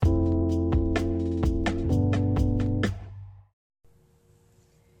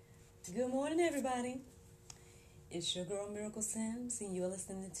Good morning, everybody. It's your girl Miracle Sims, and you're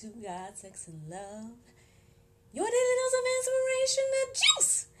listening to God, Sex, and Love. Your daily dose of inspiration, the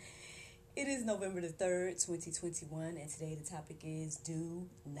juice. It is November the 3rd, 2021, and today the topic is Do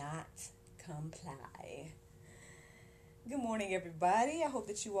Not Comply. Good morning, everybody. I hope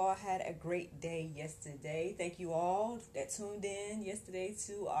that you all had a great day yesterday. Thank you all that tuned in yesterday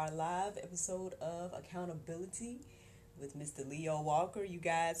to our live episode of Accountability with Mr. Leo Walker. You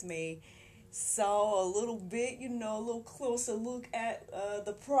guys may saw a little bit, a little closer look at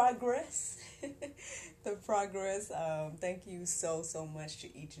the progress. The progress. Thank you so much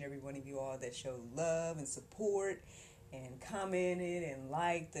to each and every one of you all that showed love and support and commented and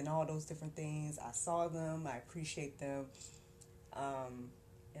liked and all those different things. I saw them. I appreciate them.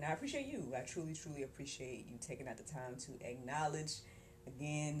 And I appreciate you. I truly appreciate you taking out the time to acknowledge,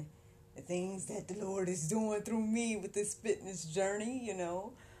 again, the things that the Lord is doing through me with this fitness journey.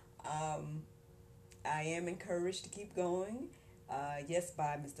 I am encouraged to keep going. Yes,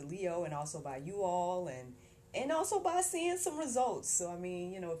 by Mr. Leo and also by you all and also by seeing some results. So, I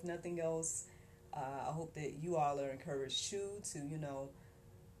mean, if nothing else, I hope that you all are encouraged too to,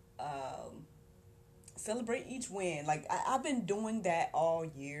 um, celebrate each win. Like, I've been doing that all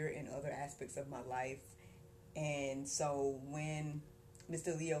year in other aspects of my life. And so when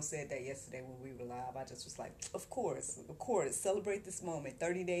Mr. Leo said that yesterday when we were live, I just was like, of course, celebrate this moment.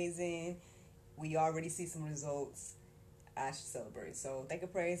 30 days in, we already see some results. I should celebrate. So thank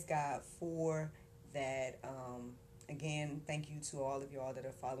and praise God for that. Again, thank you to all of y'all that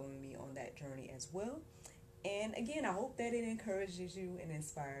are following me on that journey as well. And again, I hope that it encourages you and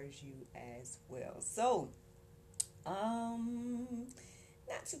inspires you as well. So, not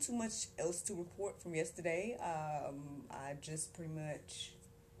too much else to report from yesterday. I just pretty much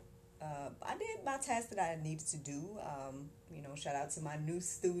I did my task that I needed to do. Shout out to my new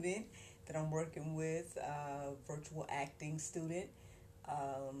student that I'm working with, virtual acting student.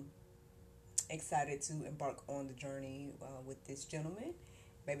 Um, Excited to embark on the journey with this gentleman.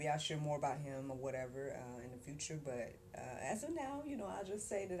 Maybe I'll share more about him or whatever in the future. But as of now, I'll just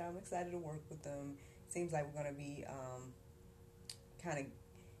say that I'm excited to work with them. Seems like we're going to be kind of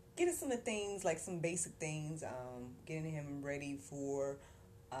getting some of the things, like some basic things, getting him ready for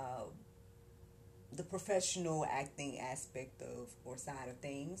uh, the professional acting aspect of or side of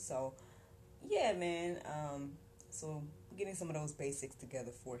things. So yeah, man. So getting some of those basics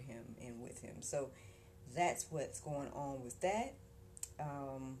together for him and with him. So that's what's going on with that.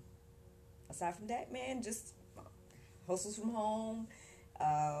 Um, Aside from that, man, just hustles from home.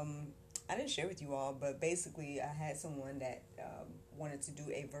 Um, I didn't share with you all, but basically, I had someone that wanted to do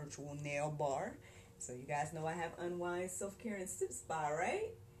a virtual nail bar. So you guys know I have Unwind Self Care and Sip Spa, right?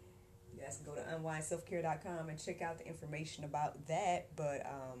 You guys can go to unwindselfcare.com and check out the information about that. But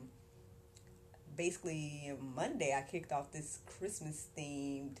basically, Monday I kicked off this Christmas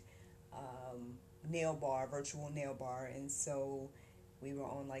themed nail bar, virtual nail bar, and so we were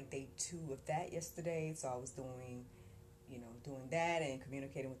on like day 2 of that yesterday. So I was doing that and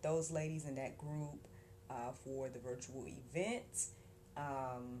communicating with those ladies in that group for the virtual event.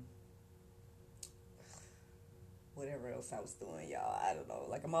 Um, whatever else I was doing, y'all. I don't know.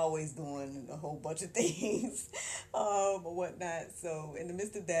 Like, I'm always doing a whole bunch of things or whatnot. So in the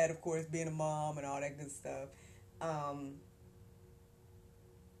midst of that, of course, being a mom and all that good stuff. Um,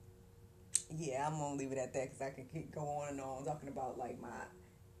 yeah, I'm gonna leave it at that because I can keep going on and on talking about like my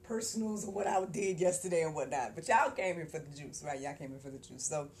personals or what I did yesterday and whatnot. But y'all came here for the juice, right? Y'all came here for the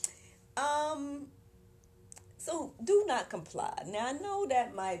juice. Um, so do not comply. Now I know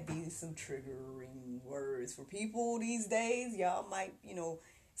that might be some triggering words for people these days. Y'all might,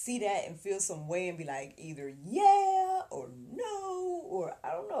 see that and feel some way and be like either yeah or no or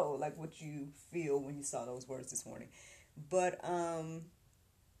I don't know, like what you feel when you saw those words this morning. But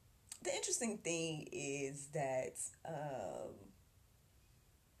the interesting thing is that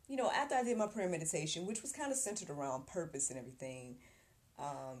after I did my prayer meditation, which was kind of centered around purpose and everything,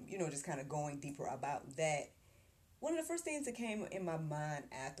 just kind of going deeper about that, one of the first things that came in my mind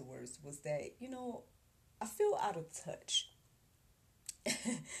afterwards was that, I feel out of touch.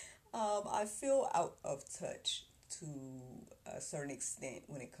 I feel out of touch to a certain extent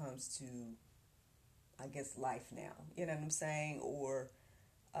when it comes to, I guess, life now. You know what I'm saying? Or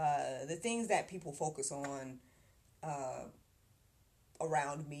the things that people focus on uh,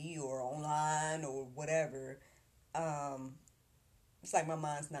 around me or online or whatever. Um, it's like my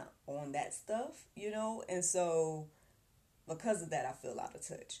mind's not on that stuff. And so because of that, I feel out of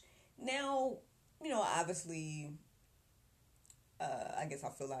touch. Now, obviously, I guess I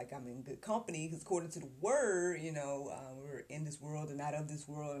feel like I'm in good company because according to the word, we're in this world and not of this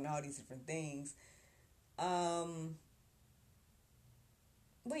world and all these different things. Um,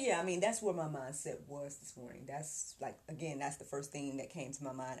 but yeah, I mean, that's where my mindset was this morning. That's like, again, that's the first thing that came to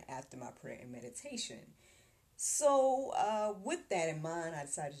my mind after my prayer and meditation. So, with that in mind, I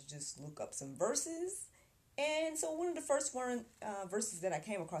decided to just look up some verses. And so, one of the first verses that I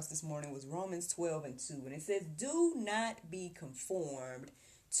came across this morning was Romans 12 and 2. And it says, "Do not be conformed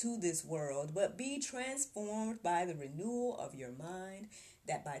to this world, but be transformed by the renewal of your mind,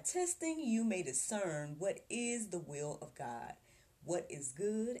 that by testing you may discern what is the will of God, what is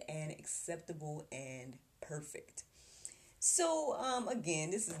good and acceptable and perfect." So, again,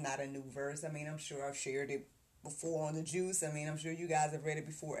 this is not a new verse. I mean, I'm sure I've shared it before on the juice. I mean, I'm sure you guys have read it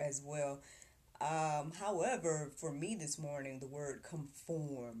before as well. However, for me this morning, the word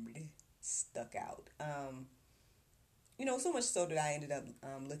conformed stuck out. So much so that I ended up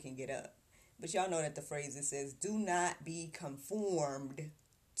looking it up. But y'all know that the phrase it says, "Do not be conformed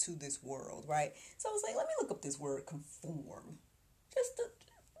to this world," right? So I was like, let me look up this word conform. Just to,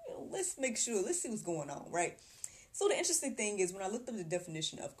 let's make sure, let's see what's going on, right? So the interesting thing is when I looked up the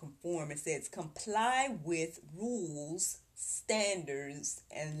definition of conform, it says comply with rules, standards,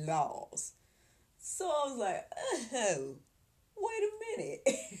 and laws. So I was like, oh, wait a minute.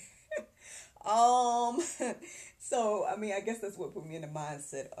 So I mean, I guess that's what put me in the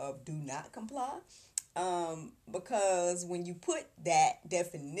mindset of do not comply. Because when you put that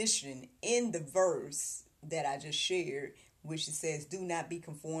definition in the verse that I just shared, which it says, "Do not be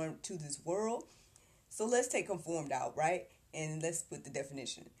conformed to this world." So let's take conformed out, right? And let's put the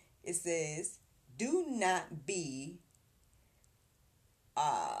definition. It says, "Do not be,"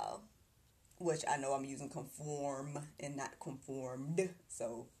 which I know I'm using conform and not conformed.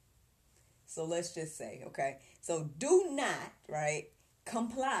 So let's just say, okay? So do not, right,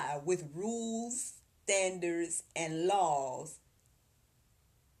 comply with rules, standards, and laws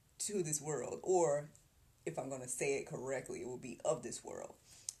to this world. Or if I'm going to say it correctly, it will be of this world.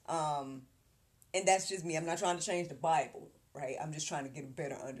 And that's just me. I'm not trying to change the Bible, right? I'm just trying to get a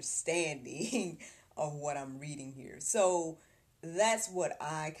better understanding of what I'm reading here. So that's what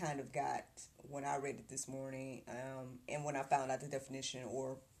I kind of got when I read it this morning, and when I found out the definition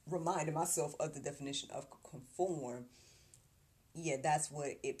or reminded myself of the definition of conform. Yeah, that's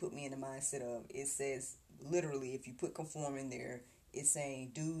what it put me in the mindset of. It says, literally, if you put conform in there, it's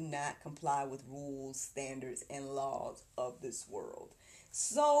saying do not comply with rules, standards, and laws of this world.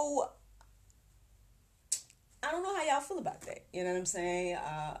 So I don't know how y'all feel about that. You know what I'm saying?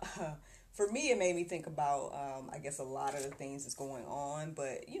 For me, it made me think about, I guess, a lot of the things that's going on.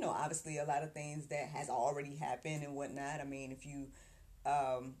 But, obviously a lot of things that has already happened and whatnot. I mean, if you,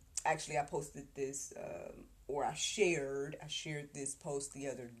 actually, I posted this, or I shared this post the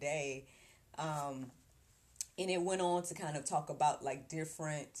other day. And it went on to kind of talk about, like,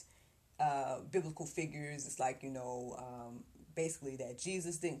 different biblical figures. It's like, basically that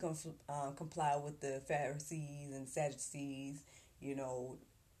Jesus didn't comply with the Pharisees and Sadducees,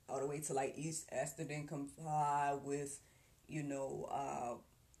 all the way to like Esther didn't comply with,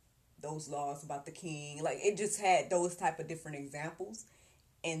 those laws about the king. Like it just had those type of different examples.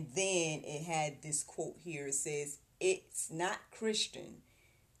 And then it had this quote here. It says, "It's not Christian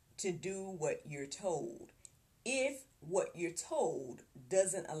to do what you're told if what you're told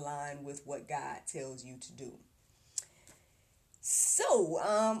doesn't align with what God tells you to do." So,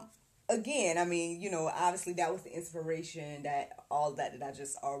 again, I mean, obviously that was the inspiration, that all that I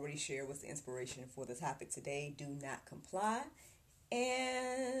just already shared was the inspiration for the topic today. Do not comply.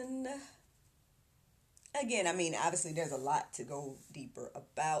 And again, I mean, obviously there's a lot to go deeper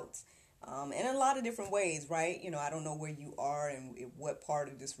about, in a lot of different ways, right? I don't know where you are and what part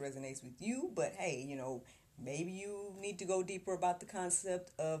of this resonates with you, but hey, maybe you need to go deeper about the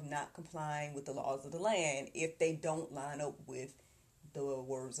concept of not complying with the laws of the land if they don't line up with the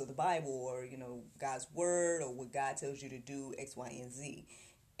words of the Bible, or, God's word, or what God tells you to do, X, Y, and Z.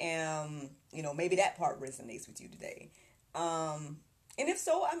 And, maybe that part resonates with you today. And if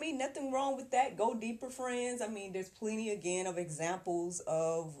so, I mean, nothing wrong with that. Go deeper, friends. I mean, there's plenty, again, of examples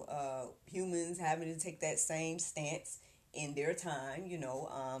of humans having to take that same stance in their time.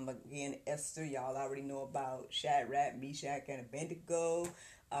 Again, Esther, y'all already know about Shadrach, Meshach, and Abednego.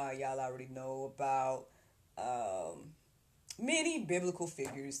 Y'all already know about many biblical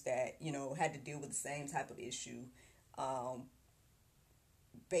figures that, had to deal with the same type of issue,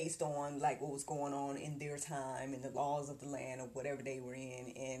 based on like what was going on in their time and the laws of the land or whatever they were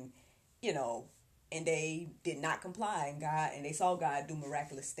in. And, and they did not comply, and they saw God do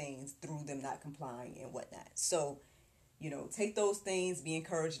miraculous things through them not complying and whatnot. So take those things, be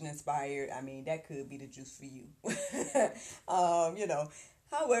encouraged and inspired. I mean, that could be the juice for you. You know.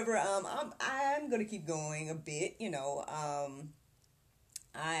 However, I'm gonna keep going a bit.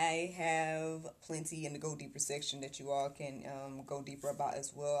 I have plenty in the Go Deeper section that you all can go deeper about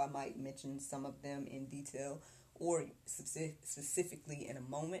as well. I might mention some of them in detail or specifically in a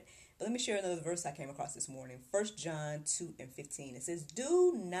moment. But let me share another verse I came across this morning. 1 John 2:15. It says,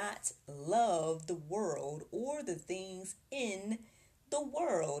 "Do not love the world or the things in the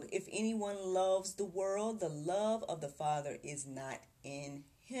world. If anyone loves the world, the love of the Father is not in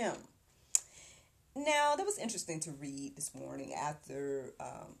him." Now, that was interesting to read this morning after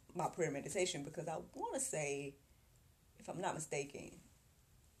my prayer meditation, because I want to say, if I'm not mistaken,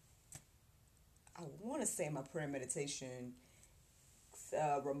 my prayer meditation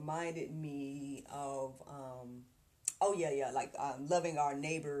reminded me of, loving our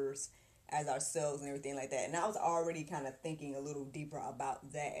neighbors as ourselves and everything like that. And I was already kind of thinking a little deeper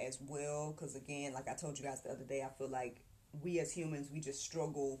about that as well, because again, like I told you guys the other day, I feel like we as humans, we just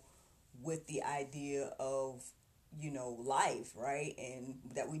struggle with the idea of life, right? And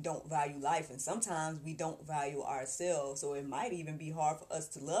that we don't value life, and sometimes we don't value ourselves. So it might even be hard for us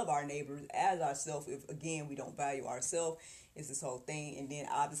to love our neighbors as ourselves if, again, we don't value ourselves. It's this whole thing. And then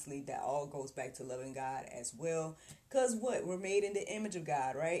obviously that all goes back to loving God as well, because we're made in the image of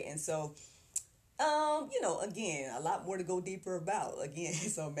God, right? And so again, a lot more to go deeper about again.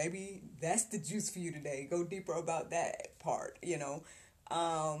 So maybe that's the juice for you today. Go deeper about that part.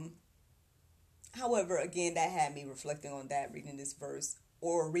 However, again, that had me reflecting on that, reading this verse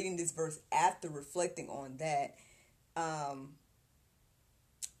after reflecting on that,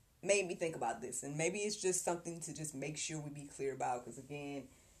 made me think about this. And maybe it's just something to just make sure we be clear about, because again,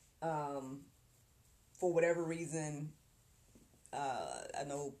 for whatever reason, I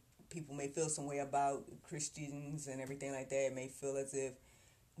know people may feel some way about Christians and everything like that. It may feel as if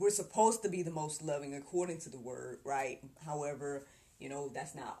we're supposed to be the most loving according to the word, right? However,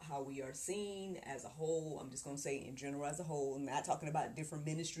 that's not how we are seen as a whole. I'm just going to say in general as a whole. I'm not talking about different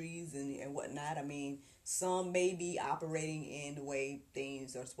ministries and whatnot. I mean, some may be operating in the way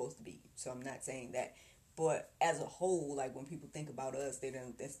things are supposed to be. So I'm not saying that. But as a whole, like when people think about us, they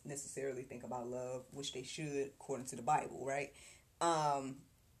don't necessarily think about love, which they should according to the Bible, right?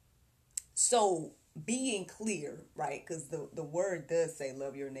 So being clear, right? Because the word does say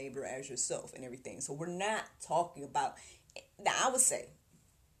love your neighbor as yourself and everything. So we're not talking about... Now, I would say,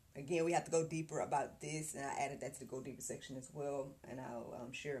 again, we have to go deeper about this, and I added that to the Go Deeper section as well, and I'll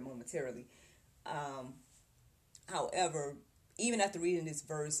share it momentarily. However, even after reading this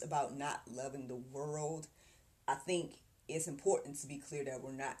verse about not loving the world, I think it's important to be clear that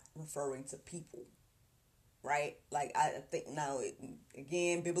we're not referring to people, right? Like, I think now,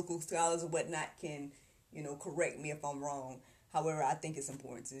 again, biblical scholars and whatnot can, correct me if I'm wrong. However, I think it's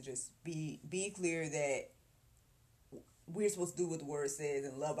important to just be clear that we're supposed to do what the word says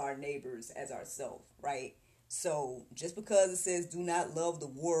and love our neighbors as ourselves, right? So just because it says do not love the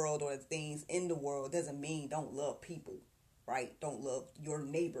world or the things in the world doesn't mean don't love people, right? Don't love your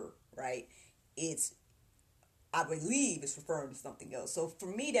neighbor, right? I believe it's referring to something else. So for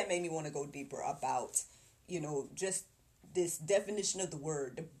me, that made me want to go deeper about, just this definition of the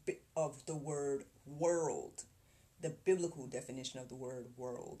word, world, the biblical definition of the word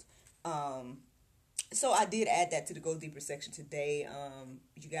world. So I did add that to the Go Deeper section today.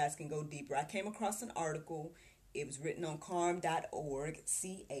 You guys can go deeper. I came across an article. It was written on carm.org,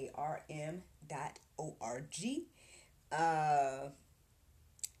 CARM.org.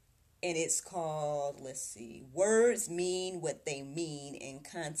 And it's called, let's see, Words Mean What They Mean in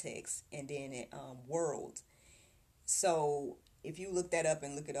Context, and then World. So if you look that up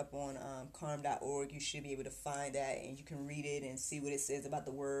and look it up on carm.org, you should be able to find that, and you can read it and see what it says about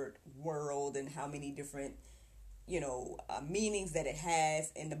the word world and how many different, meanings that it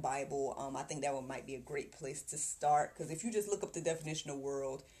has in the Bible. I think that one might be a great place to start, because if you just look up the definition of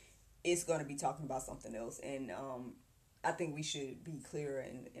world, it's going to be talking about something else. And I think we should be clear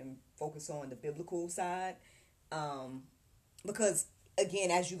and focus on the biblical side, because,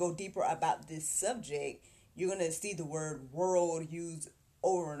 again, as you go deeper about this subject, you're going to see the word world used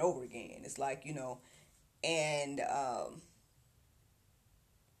over and over again. It's like, and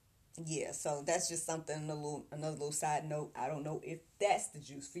yeah, so that's just something, another little side note. I don't know if that's the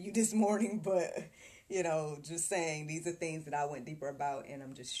juice for you this morning, but, just saying these are things that I went deeper about, and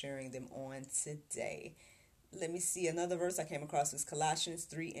I'm just sharing them on today. Let me see, another verse I came across is Colossians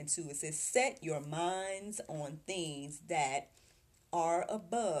 3:2. It says, "Set your minds on things that are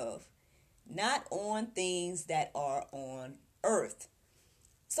above, not on things that are on earth."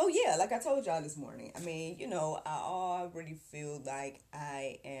 So yeah, like I told y'all this morning, I mean, I already feel like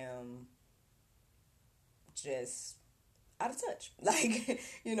I am just out of touch. Like,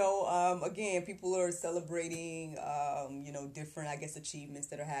 again, people are celebrating, different, I guess, achievements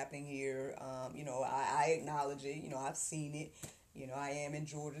that are happening here. I acknowledge it. I've seen it. I am in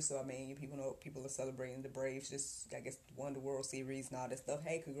Georgia, so I mean, people are celebrating the Braves. Just, I guess, won the World Series and all that stuff.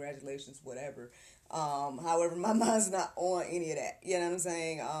 Hey, congratulations, whatever. However, my mind's not on any of that. You know what I'm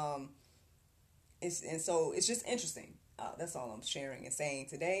saying? So it's just interesting. That's all I'm sharing and saying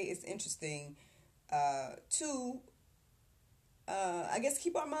today. It's interesting to I guess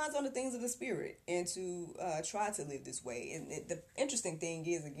keep our minds on the things of the spirit and to try to live this way. And the interesting thing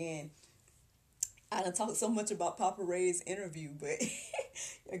is, again, I done talked so much about Papa Ray's interview, but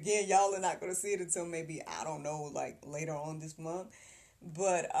again, y'all are not going to see it until maybe, I don't know, like later on this month.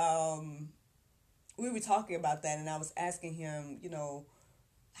 But we were talking about that, and I was asking him,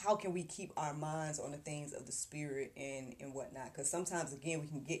 how can we keep our minds on the things of the spirit and whatnot? Because sometimes, again, we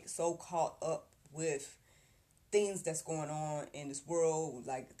can get so caught up with things that's going on in this world,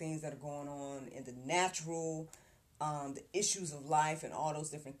 like things that are going on in the natural, the issues of life and all those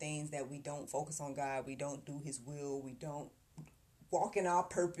different things, that we don't focus on God, we don't do His will, we don't walk in our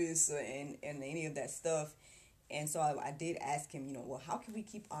purpose and any of that stuff. And so I did ask him, well, how can we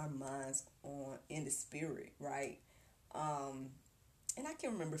keep our minds on in the spirit, right? And I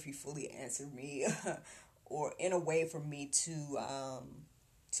can't remember if he fully answered me or in a way for me to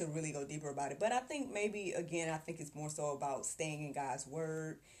really go deeper about it. But I think maybe, again, I think it's more so about staying in God's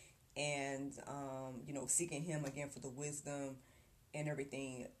word and, seeking Him again for the wisdom and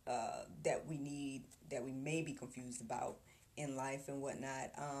everything that we need, that we may be confused about in life and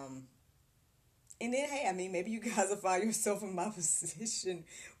whatnot. And then, hey, I mean, maybe you guys will find yourself in my position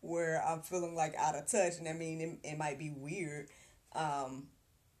where I'm feeling like out of touch. And I mean, it might be weird. But I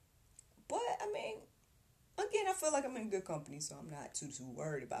mean, again, I feel like I'm in good company, so I'm not too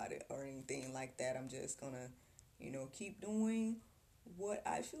worried about it or anything like that. I'm just gonna, keep doing what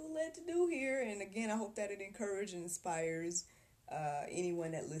I feel led to do here. And again, I hope that it encourages and inspires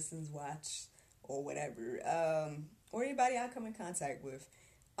anyone that listens, watch, or whatever, or anybody I come in contact with.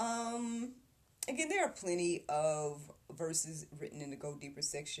 Again, there are plenty of verses written in the Go Deeper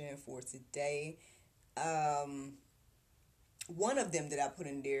section for today. One of them that I put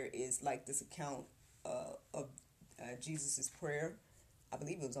in there is like this account of Jesus's prayer. I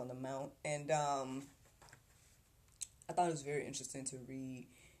believe it was on the Mount, and I thought it was very interesting to read,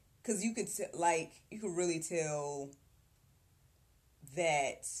 because you could really tell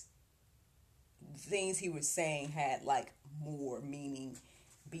that things he was saying had like more meaning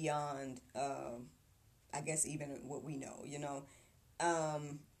beyond, I guess, even what we know,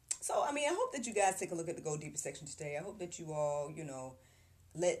 So, I mean, I hope that you guys take a look at the Go Deeper section today. I hope that you all,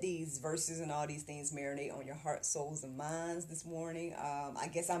 let these verses and all these things marinate on your heart, souls, and minds this morning. I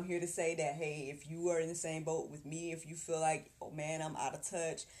guess I'm here to say that, hey, if you are in the same boat with me, if you feel like, oh man, I'm out of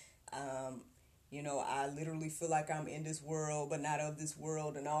touch, I literally feel like I'm in this world, but not of this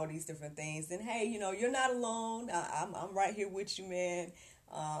world, and all these different things, then hey, you're not alone. I'm right here with you, man.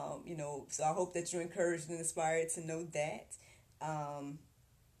 So I hope that you're encouraged and inspired to know that.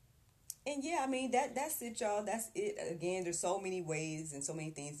 And yeah, I mean, that's it, y'all. That's it. Again, there's so many ways and so many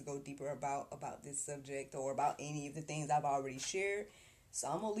things to go deeper about this subject or about any of the things I've already shared. So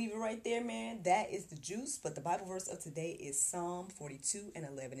I'm going to leave it right there, man. That is the juice. But the Bible verse of today is Psalm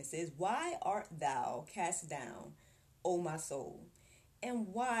 42:11. It says, "Why art thou cast down, O my soul?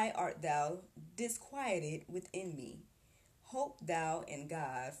 And why art thou disquieted within me? Hope thou in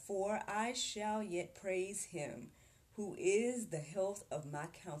God, for I shall yet praise Him, who is the health of my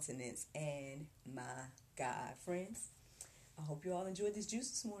countenance and my God." Friends, I hope you all enjoyed this juice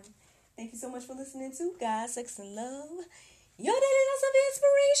this morning. Thank you so much for listening to God, Sex, and Love, your daily dose of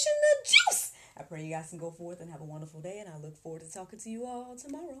inspiration, the juice. I pray you guys can go forth and have a wonderful day, and I look forward to talking to you all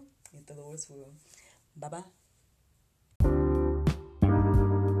tomorrow, if the Lord's will. Bye-bye.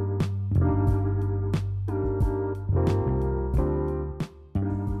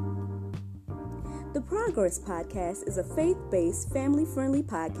 The Progress Podcast is a faith-based, family-friendly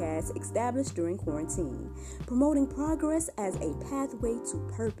podcast established during quarantine, promoting progress as a pathway to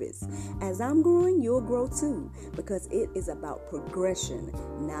purpose. As I'm growing, you'll grow too, because it is about progression,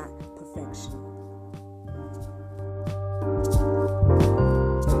 not perfection.